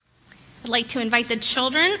I'd like to invite the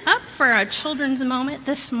children up for a children's moment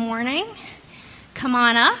this morning. Come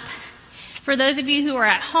on up. For those of you who are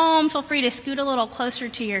at home, feel free to scoot a little closer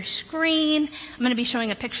to your screen. I'm going to be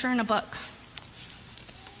showing a picture in a book.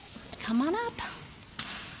 Come on up.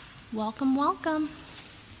 Welcome, welcome.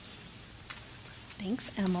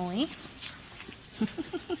 Thanks, Emily.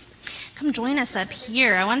 Come join us up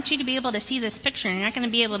here. I want you to be able to see this picture. You're not going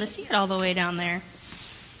to be able to see it all the way down there.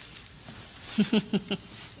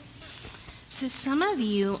 So some of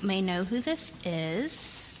you may know who this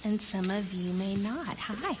is, and some of you may not.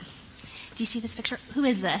 Hi. Do you see this picture? Who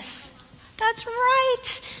is this? That's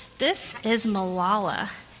right. This is Malala.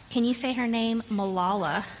 Can you say her name?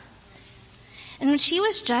 Malala. And when she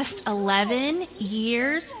was just 11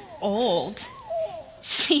 years old,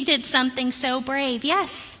 she did something so brave.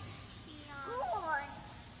 Yes.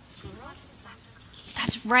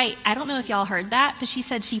 That's right. I don't know if y'all heard that, but she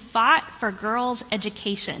said she fought for girls'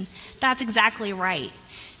 education. That's exactly right.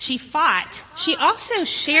 She fought. She also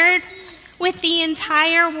shared with the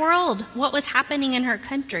entire world what was happening in her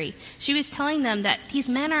country. She was telling them that these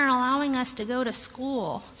men aren't allowing us to go to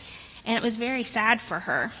school. And it was very sad for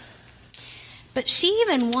her. But she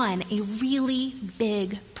even won a really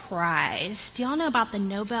big prize. Do y'all know about the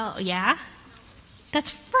Nobel? Yeah?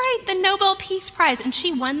 That's right, the Nobel Peace Prize. And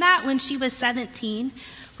she won that when she was 17,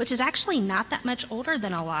 which is actually not that much older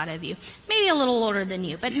than a lot of you. Maybe a little older than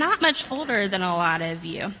you, but not much older than a lot of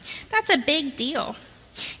you. That's a big deal.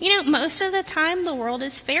 You know, most of the time the world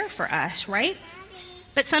is fair for us, right?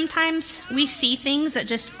 But sometimes we see things that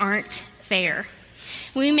just aren't fair.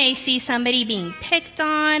 We may see somebody being picked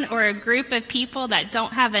on or a group of people that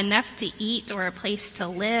don't have enough to eat or a place to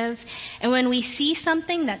live. And when we see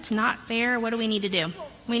something that's not fair, what do we need to do?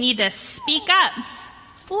 We need to speak up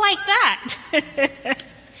like that.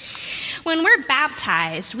 When we're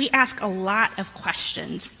baptized, we ask a lot of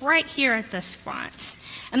questions right here at this font.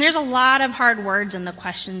 And there's a lot of hard words in the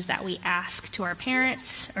questions that we ask to our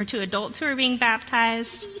parents or to adults who are being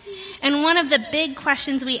baptized. And one of the big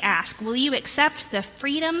questions we ask, will you accept the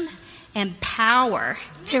freedom and power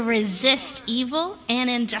to resist evil and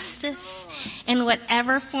injustice in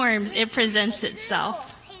whatever forms it presents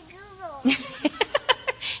itself? Hey, Google.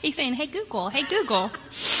 He's saying, hey, Google, hey, Google.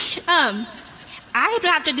 I'd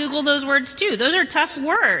have to Google those words too. Those are tough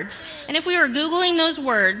words. And if we were Googling those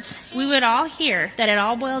words, we would all hear that it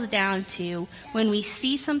all boils down to when we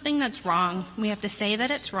see something that's wrong, we have to say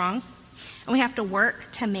that it's wrong, and we have to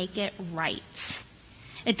work to make it right.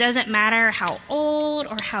 It doesn't matter how old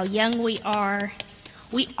or how young we are,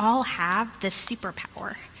 we all have this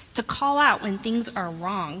superpower to call out when things are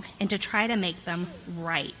wrong and to try to make them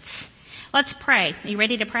right. Let's pray. Are you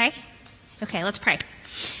ready to pray? Okay, let's pray.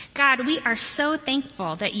 God, we are so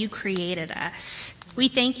thankful that you created us. We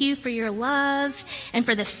thank you for your love and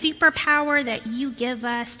for the superpower that you give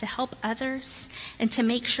us to help others and to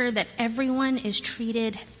make sure that everyone is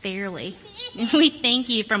treated fairly. And we thank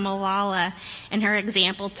you for Malala and her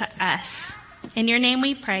example to us. In your name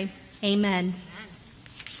we pray. Amen.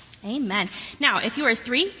 Amen. Now, if you are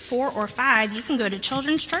 3, 4, or 5, you can go to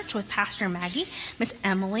Children's Church with Pastor Maggie, Miss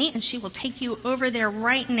Emily, and she will take you over there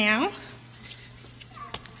right now.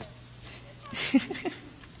 Hey,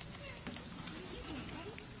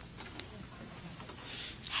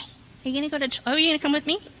 are you going to go to, are you going to come with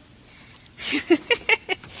me?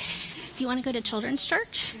 Do you want to go to Children's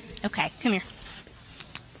Church? Okay, come here.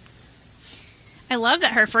 I love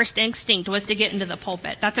that her first instinct was to get into the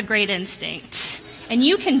pulpit. That's a great instinct. And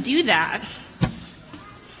you can do that.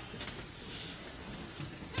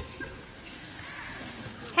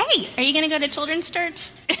 Hey, are you going to go to Children's Church?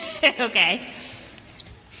 Okay.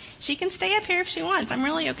 She can stay up here if she wants. I'm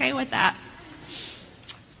really okay with that.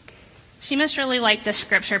 She must really like the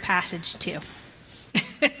scripture passage too.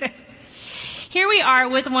 Here we are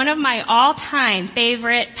with one of my all-time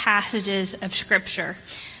favorite passages of scripture.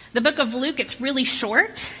 The book of Luke, it's really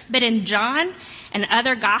short, but in John and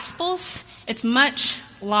other gospels, it's much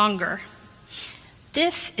longer.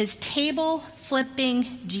 This is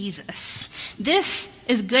table-flipping Jesus. This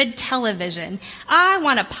is good television. I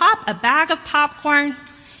want to pop a bag of popcorn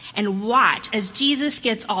and watch as Jesus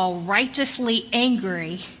gets all righteously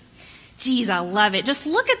angry. Geez, I love it. Just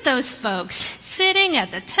look at those folks sitting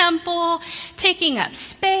at the temple, taking up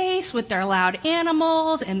space with their loud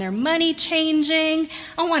animals and their money changing.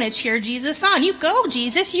 I want to cheer Jesus on. You go,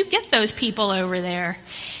 Jesus. You get those people over there.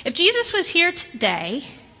 If Jesus was here today,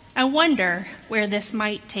 I wonder where this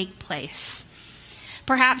might take place.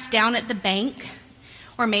 Perhaps down at the bank,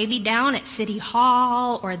 or maybe down at City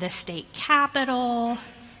Hall or the state capitol.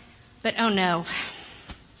 But oh no,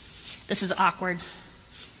 this is awkward.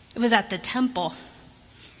 It was at the temple.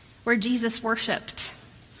 where Jesus worshiped.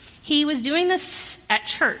 He was doing this at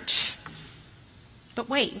church. But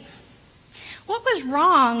wait, what was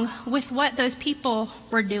wrong with what those people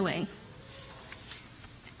were doing?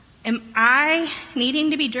 Am I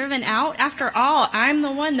needing to be driven out? After all, I'm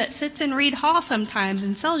the one that sits in Reed Hall sometimes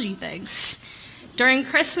and sells you things. During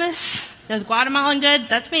Christmas, those Guatemalan goods,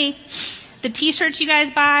 that's me. The t-shirts you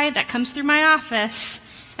guys buy, that comes through my office.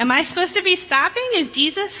 Am I supposed to be stopping? Is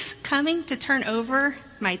Jesus coming to turn over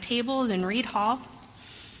my tables in Reed Hall?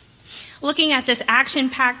 Looking at this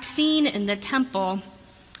action-packed scene in the temple,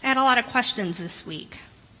 I had a lot of questions this week.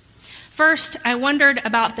 First, I wondered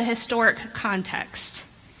about the historic context.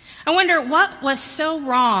 I wonder what was so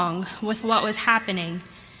wrong with what was happening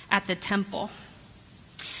at the temple.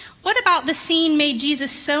 What about the scene made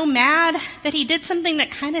Jesus so mad that he did something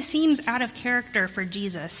that kind of seems out of character for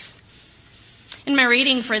Jesus? In my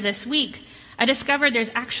reading for this week, I discovered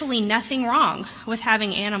there's actually nothing wrong with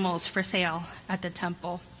having animals for sale at the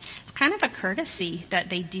temple. It's kind of a courtesy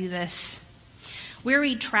that they do this.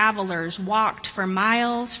 Weary travelers walked for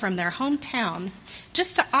miles from their hometown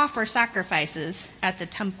just to offer sacrifices at the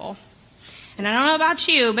temple. And I don't know about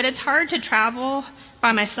you, but it's hard to travel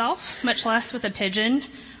by myself, much less with a pigeon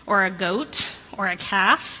or a goat or a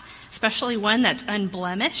calf, especially one that's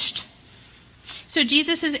unblemished. So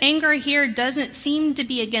Jesus' anger here doesn't seem to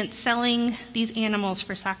be against selling these animals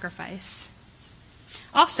for sacrifice.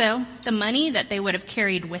 Also, the money that they would have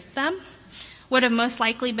carried with them would have most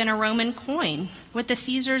likely been a Roman coin with the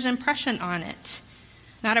Caesar's impression on it,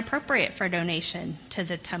 not appropriate for donation to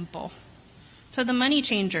the temple. So the money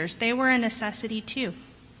changers, they were a necessity too.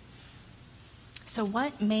 So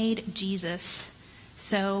what made Jesus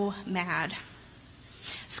so mad?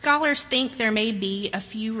 Scholars think there may be a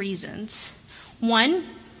few reasons. One,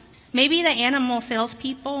 maybe the animal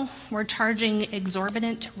salespeople were charging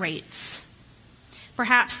exorbitant rates.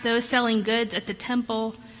 Perhaps those selling goods at the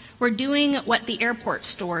temple were doing what the airport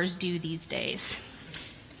stores do these days.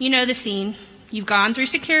 You know the scene. You've gone through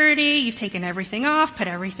security, you've taken everything off, put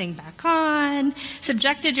everything back on,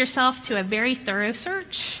 subjected yourself to a very thorough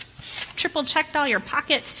search, triple-checked all your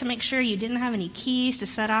pockets to make sure you didn't have any keys to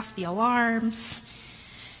set off the alarms.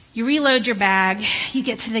 You reload your bag, you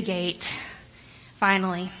get to the gate.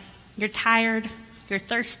 Finally, you're tired, you're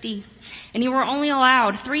thirsty, and you were only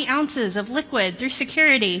allowed 3 ounces of liquid through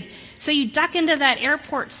security. So you duck into that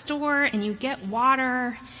airport store and you get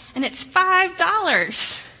water, and it's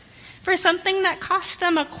 $5 for something that cost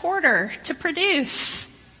them $0.25 to produce.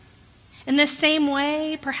 In the same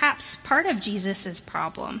way, perhaps part of Jesus'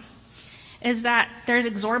 problem is that there's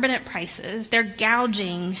exorbitant prices. They're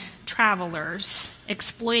gouging travelers,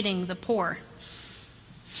 exploiting the poor.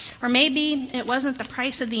 Or maybe it wasn't the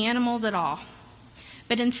price of the animals at all,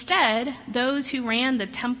 but instead, those who ran the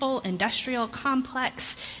temple industrial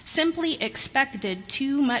complex simply expected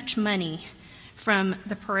too much money from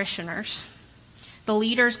the parishioners. The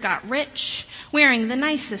leaders got rich, wearing the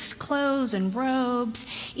nicest clothes and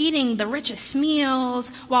robes, eating the richest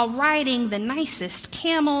meals, while riding the nicest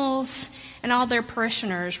camels, and all their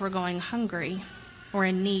parishioners were going hungry or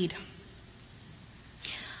in need.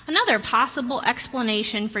 Another possible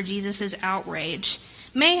explanation for Jesus' outrage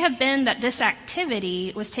may have been that this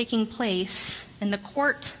activity was taking place in the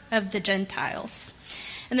court of the Gentiles.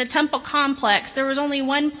 In the temple complex, there was only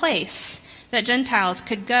one place that Gentiles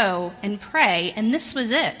could go and pray, and this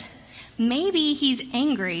was it. Maybe he's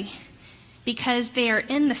angry because they are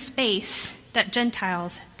in the space that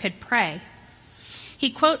Gentiles could pray. He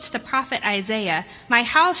quotes the prophet Isaiah, "My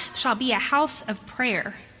house shall be a house of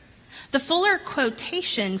prayer." The fuller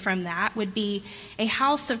quotation from that would be a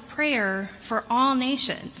house of prayer for all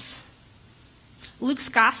nations. Luke's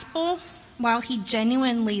gospel, while he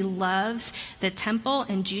genuinely loves the temple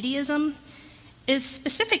and Judaism, is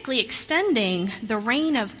specifically extending the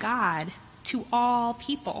reign of God to all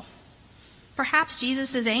people. Perhaps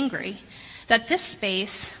Jesus is angry that this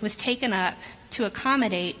space was taken up to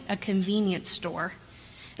accommodate a convenience store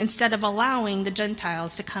instead of allowing the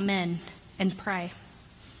Gentiles to come in and pray.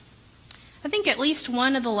 I think at least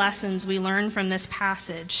one of the lessons we learn from this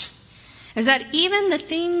passage is that even the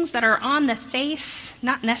things that are on the face,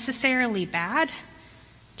 not necessarily bad,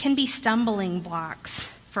 can be stumbling blocks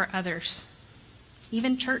for others.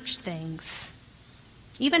 Even church things,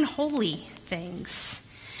 even holy things.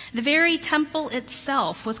 The very temple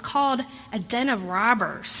itself was called a den of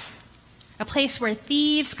robbers, a place where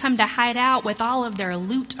thieves come to hide out with all of their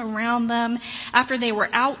loot around them after they were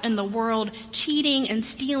out in the world cheating and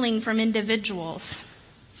stealing from individuals.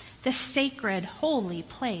 This sacred, holy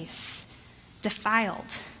place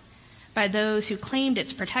defiled by those who claimed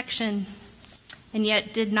its protection, and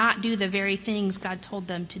yet did not do the very things God told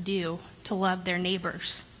them to do, to love their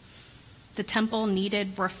neighbors. The temple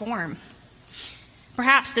needed reform.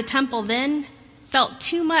 Perhaps the temple then felt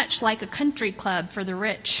too much like a country club for the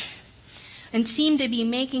rich and seemed to be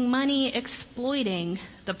making money exploiting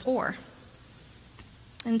the poor.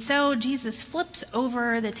 And so Jesus flips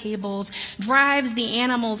over the tables, drives the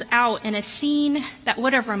animals out in a scene that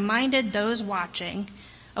would have reminded those watching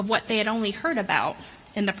of what they had only heard about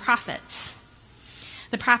in the prophets.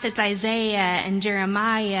 The prophets Isaiah and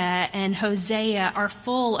Jeremiah and Hosea are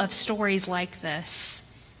full of stories like this,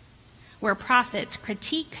 where prophets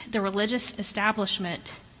critique the religious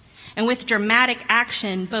establishment and with dramatic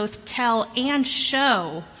action both tell and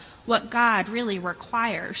show what God really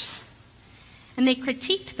requires. And they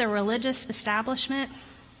critiqued the religious establishment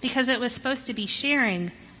because it was supposed to be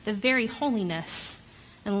sharing the very holiness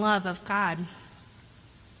and love of God.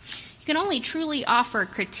 You can only truly offer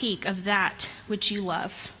critique of that which you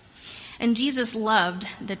love. And Jesus loved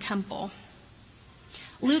the temple.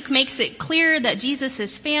 Luke makes it clear that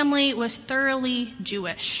Jesus' family was thoroughly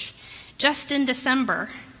Jewish. Just in December,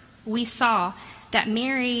 we saw that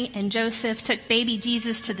Mary and Joseph took baby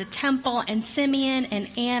Jesus to the temple, and Simeon and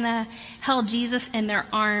Anna held Jesus in their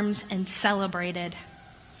arms and celebrated.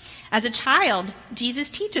 As a child, Jesus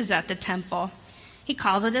teaches at the temple. He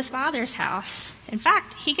calls it his father's house. In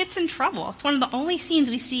fact, he gets in trouble. It's one of the only scenes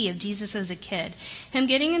we see of Jesus as a kid, him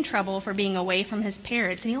getting in trouble for being away from his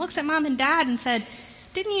parents. And he looks at mom and dad and said,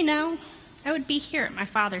 "Didn't you know I would be here at my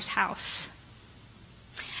father's house?"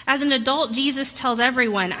 As an adult, Jesus tells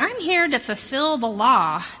everyone, "I'm here to fulfill the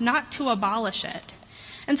law, not to abolish it."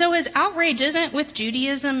 And so his outrage isn't with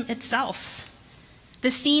Judaism itself. The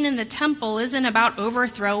scene in the temple isn't about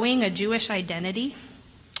overthrowing a Jewish identity.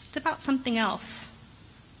 It's about something else.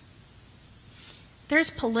 There's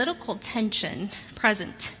political tension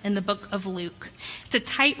present in the book of Luke. It's a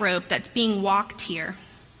tightrope that's being walked here.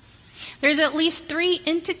 There's at least 3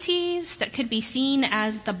 entities that could be seen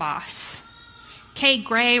as the boss. Kay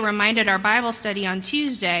Gray reminded our Bible study on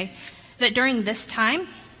Tuesday that during this time,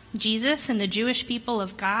 Jesus and the Jewish people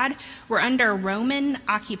of God were under Roman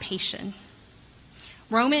occupation.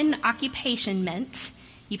 Roman occupation meant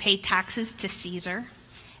you pay taxes to Caesar,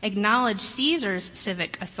 acknowledge Caesar's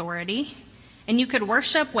civic authority, and you could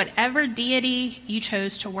worship whatever deity you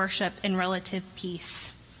chose to worship in relative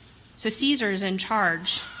peace. So Caesar's in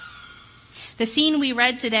charge. The scene we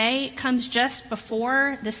read today comes just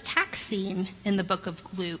before this tax scene in the book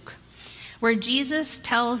of Luke, where Jesus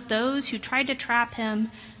tells those who tried to trap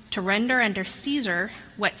him to render unto Caesar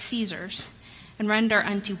what's Caesar's, and render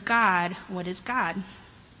unto God what is God.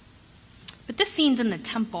 But this scene's in the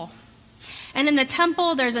temple. And in the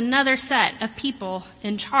temple, there's another set of people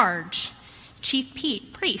in charge, chief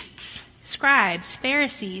priests, scribes,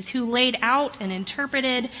 Pharisees, who laid out and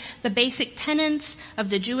interpreted the basic tenets of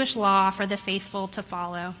the Jewish law for the faithful to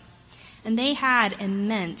follow. And they had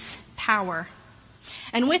immense power.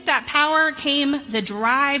 And with that power came the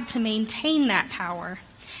drive to maintain that power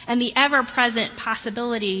and the ever-present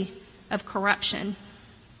possibility of corruption.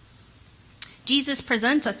 Jesus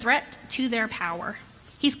presents a threat to their power.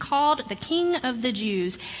 He's called the King of the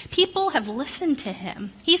Jews. People have listened to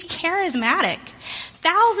him. He's charismatic.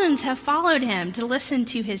 Thousands have followed him to listen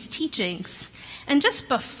to his teachings. And just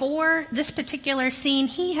before this particular scene,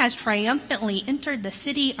 he has triumphantly entered the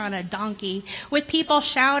city on a donkey with people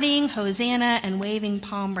shouting Hosanna and waving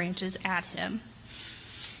palm branches at him.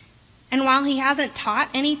 And while he hasn't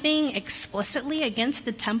taught anything explicitly against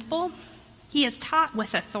the temple, he has taught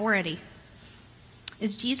with authority.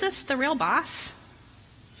 Is Jesus the real boss?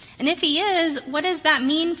 And if he is, what does that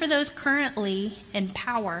mean for those currently in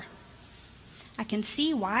power? I can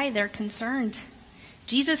see why they're concerned.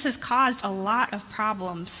 Jesus has caused a lot of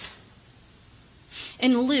problems.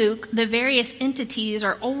 In Luke, the various entities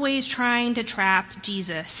are always trying to trap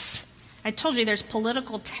Jesus. I told you there's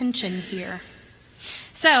political tension here.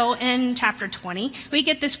 So in chapter 20, we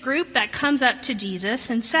get this group that comes up to Jesus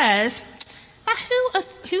and says, "By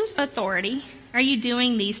whose authority are you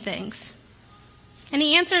doing these things?" And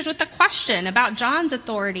he answers with a question about John's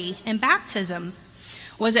authority in baptism.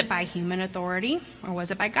 Was it by human authority or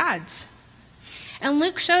was it by God's? And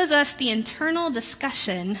Luke shows us the internal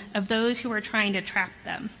discussion of those who are trying to trap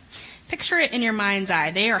them. Picture it in your mind's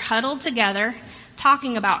eye. They are huddled together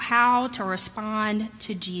talking about how to respond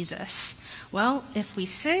to Jesus. Well, if we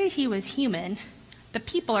say he was human, the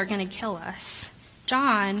people are going to kill us.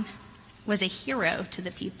 John was a hero to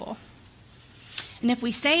the people. And if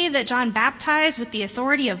we say that John baptized with the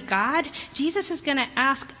authority of God, Jesus is going to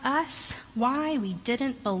ask us why we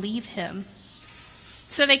didn't believe him.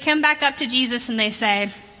 So they come back up to Jesus and they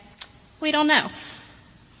say, We don't know.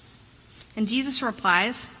 And Jesus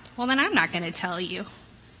replies, well, then I'm not going to tell you.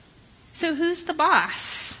 So who's the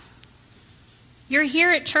boss? You're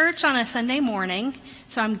here at church on a Sunday morning,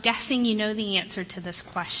 so I'm guessing you know the answer to this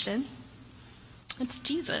question. It's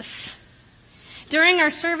Jesus. During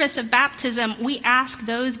our service of baptism, we ask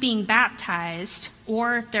those being baptized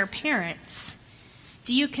or their parents,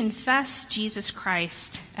 do you confess Jesus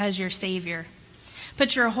Christ as your Savior?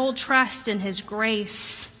 Put your whole trust in his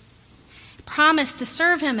grace. Promise to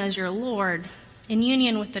serve him as your Lord in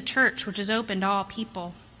union with the church, which is open to all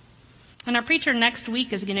people. And our preacher next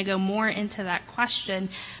week is going to go more into that question.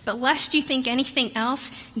 But lest you think anything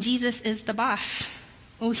else, Jesus is the boss.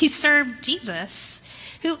 We serve Jesus,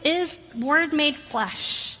 who is Word made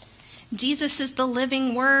flesh. Jesus is the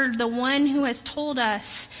living Word, the one who has told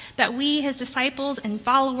us that we, his disciples and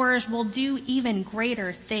followers, will do even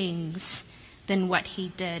greater things than what he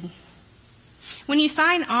did. When you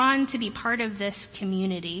sign on to be part of this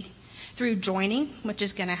community through joining, which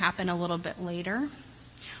is going to happen a little bit later,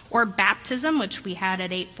 or baptism, which we had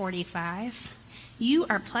at 8:45, you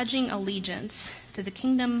are pledging allegiance to the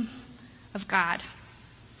kingdom of God.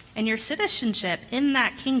 And your citizenship in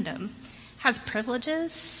that kingdom has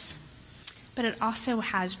privileges, but it also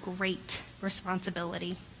has great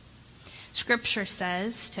responsibility. Scripture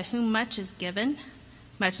says, to whom much is given,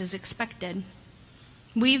 much is expected.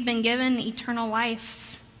 We've been given eternal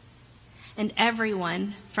life, and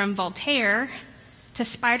everyone from Voltaire to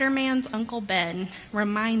Spider-Man's Uncle Ben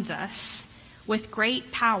reminds us, with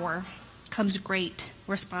great power comes great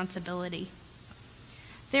responsibility.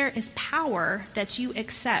 There is power that you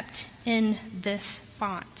accept in this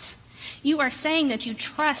font. You are saying that you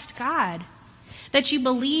trust God, that you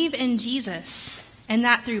believe in Jesus, and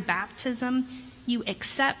that through baptism you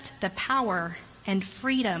accept the power and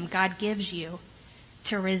freedom God gives you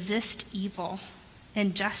to resist evil,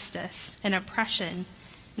 injustice, and oppression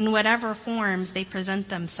in whatever forms they present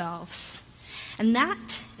themselves. And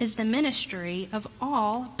that is the ministry of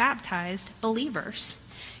all baptized believers.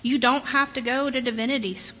 You don't have to go to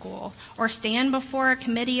divinity school or stand before a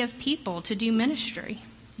committee of people to do ministry.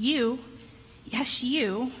 You, yes,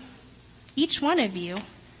 you, each one of you,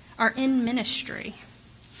 are in ministry.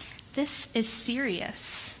 This is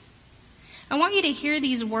serious. I want you to hear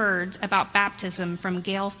these words about baptism from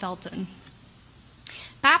Gail Felton.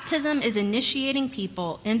 Baptism is initiating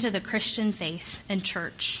people into the Christian faith and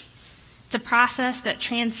church. It's a process that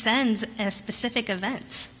transcends a specific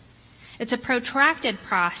event. It's a protracted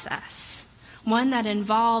process, one that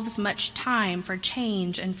involves much time for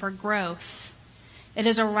change and for growth. It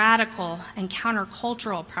is a radical and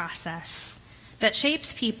countercultural process that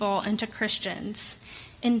shapes people into Christians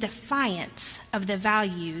in defiance of the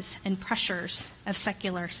values and pressures of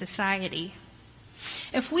secular society.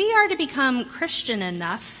 If we are to become Christian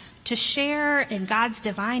enough to share in God's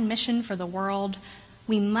divine mission for the world,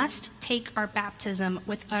 we must take our baptism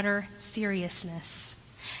with utter seriousness.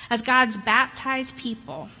 As God's baptized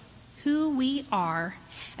people, who we are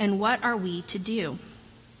and what are we to do?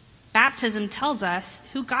 Baptism tells us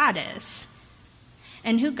who God is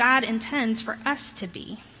and who God intends for us to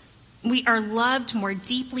be. We are loved more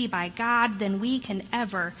deeply by God than we can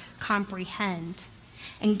ever comprehend.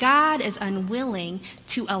 And God is unwilling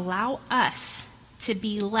to allow us to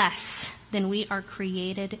be less than we are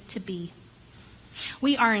created to be.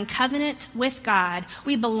 We are in covenant with God.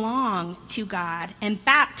 We belong to God. And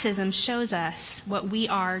baptism shows us what we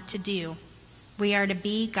are to do. We are to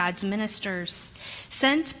be God's ministers,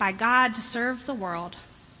 sent by God to serve the world,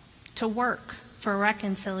 to work for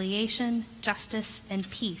reconciliation, justice, and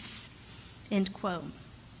peace. End quote.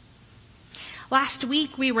 Last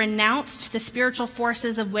week, we renounced the spiritual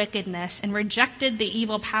forces of wickedness and rejected the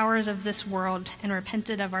evil powers of this world and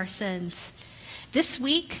repented of our sins. This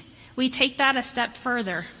week, we take that a step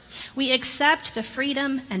further. We accept the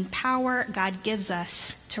freedom and power God gives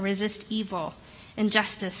us to resist evil,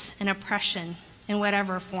 injustice, and oppression in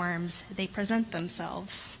whatever forms they present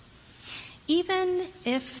themselves. Even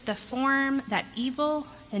if the form that evil,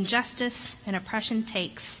 injustice, and oppression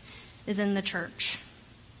takes is in the church.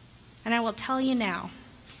 And I will tell you now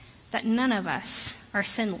that none of us are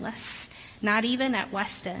sinless, not even at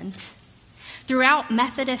West End. Throughout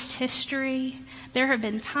Methodist history, there have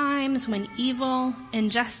been times when evil,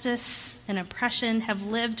 injustice, and oppression have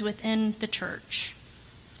lived within the church.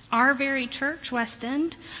 Our very church, West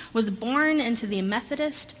End, was born into the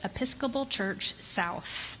Methodist Episcopal Church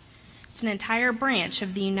South. It's an entire branch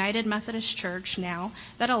of the United Methodist Church now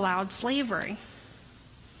that allowed slavery.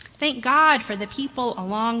 Thank God for the people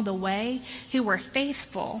along the way who were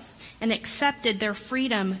faithful and accepted their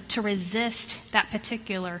freedom to resist that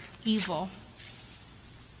particular evil.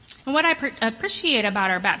 And what I appreciate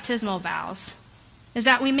about our baptismal vows is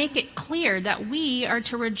that we make it clear that we are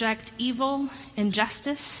to reject evil,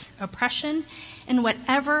 injustice, oppression, in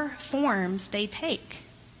whatever forms they take.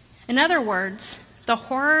 In other words, the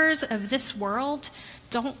horrors of this world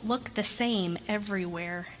don't look the same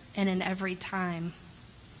everywhere and in every time.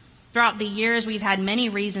 Throughout the years, we've had many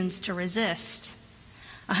reasons to resist.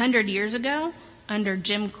 100 years ago, under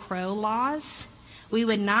Jim Crow laws, we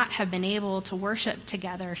would not have been able to worship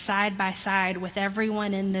together side by side with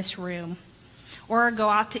everyone in this room, or go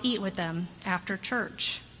out to eat with them after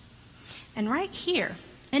church. And right here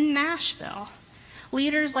in Nashville,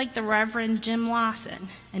 leaders like the Reverend Jim Lawson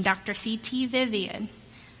and Dr. C.T. Vivian,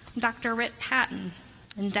 Dr. Rip Patton,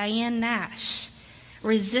 and Diane Nash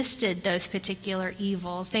resisted those particular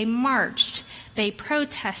evils. They marched, they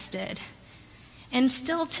protested. And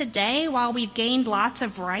still today, while we've gained lots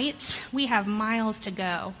of rights, we have miles to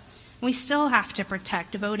go. We still have to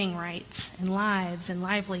protect voting rights and lives and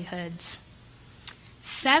livelihoods.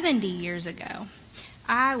 70 years ago,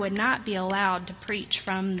 I would not be allowed to preach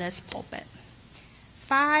from this pulpit.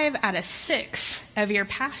 5 out of 6 of your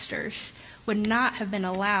pastors would not have been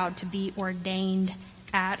allowed to be ordained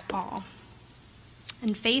at all.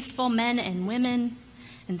 And faithful men and women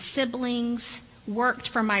and siblings worked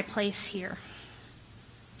for my place here.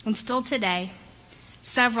 And still today,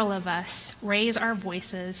 several of us raise our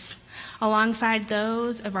voices alongside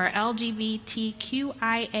those of our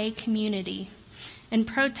LGBTQIA community in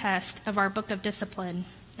protest of our Book of Discipline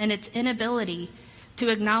and its inability to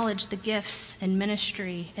acknowledge the gifts and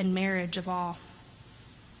ministry and marriage of all.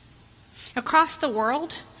 Across the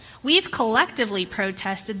world, we've collectively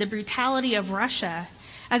protested the brutality of Russia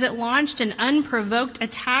as it launched an unprovoked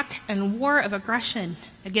attack and war of aggression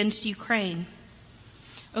against Ukraine.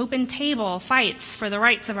 Open Table fights for the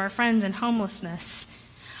rights of our friends in homelessness.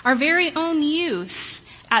 Our very own youth,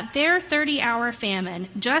 at their 30-hour famine,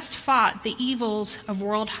 just fought the evils of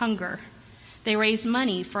world hunger. They raised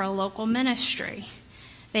money for a local ministry.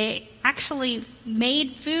 They actually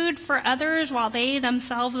made food for others while they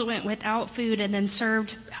themselves went without food and then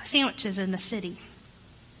served sandwiches in the city.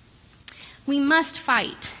 We must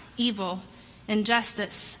fight evil,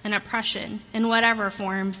 injustice, and oppression in whatever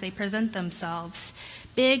forms they present themselves,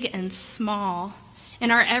 big and small,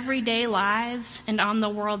 in our everyday lives and on the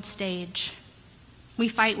world stage. We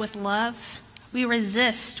fight with love. We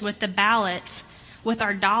resist with the ballot, with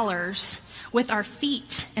our dollars, with our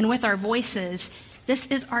feet, and with our voices. This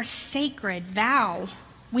is our sacred vow.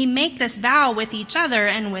 We make this vow with each other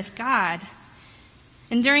and with God.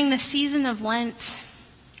 And during the season of Lent,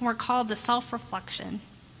 we're called to self-reflection.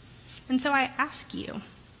 And so I ask you,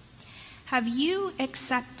 have you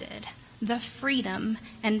accepted the freedom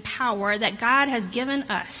and power that God has given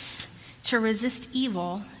us to resist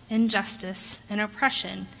evil, injustice, and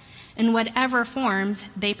oppression in whatever forms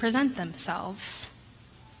they present themselves?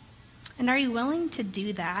 And are you willing to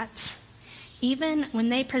do that even when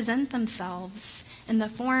they present themselves in the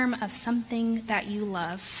form of something that you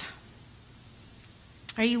love?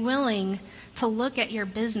 Are you willing to look at your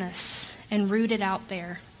business and root it out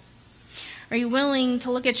there? Are you willing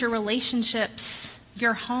to look at your relationships,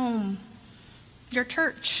 your home, your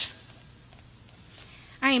church?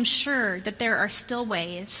 I am sure that there are still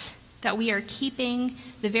ways that we are keeping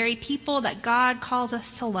the very people that God calls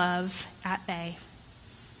us to love at bay.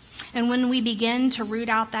 And when we begin to root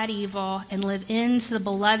out that evil and live into the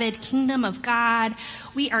beloved kingdom of God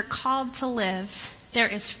we are called to live, there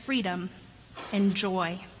is freedom and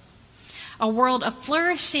joy. A world of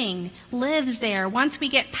flourishing lives there once we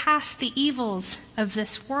get past the evils of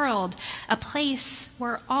this world, a place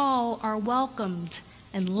where all are welcomed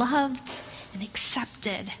and loved and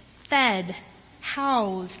accepted, fed,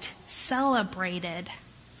 housed, celebrated.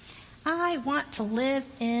 I want to live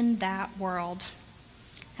in that world,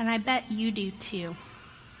 and I bet you do too.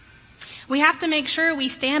 We have to make sure we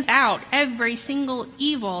stamp out every single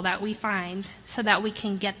evil that we find so that we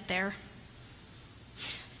can get there.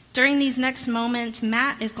 During these next moments,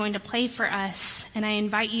 Matt is going to play for us, and I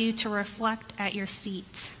invite you to reflect at your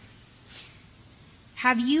seat.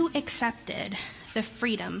 Have you accepted the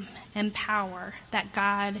freedom and power that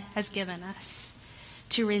God has given us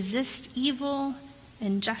to resist evil,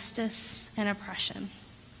 injustice, and oppression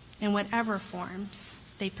in whatever forms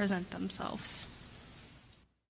they present themselves?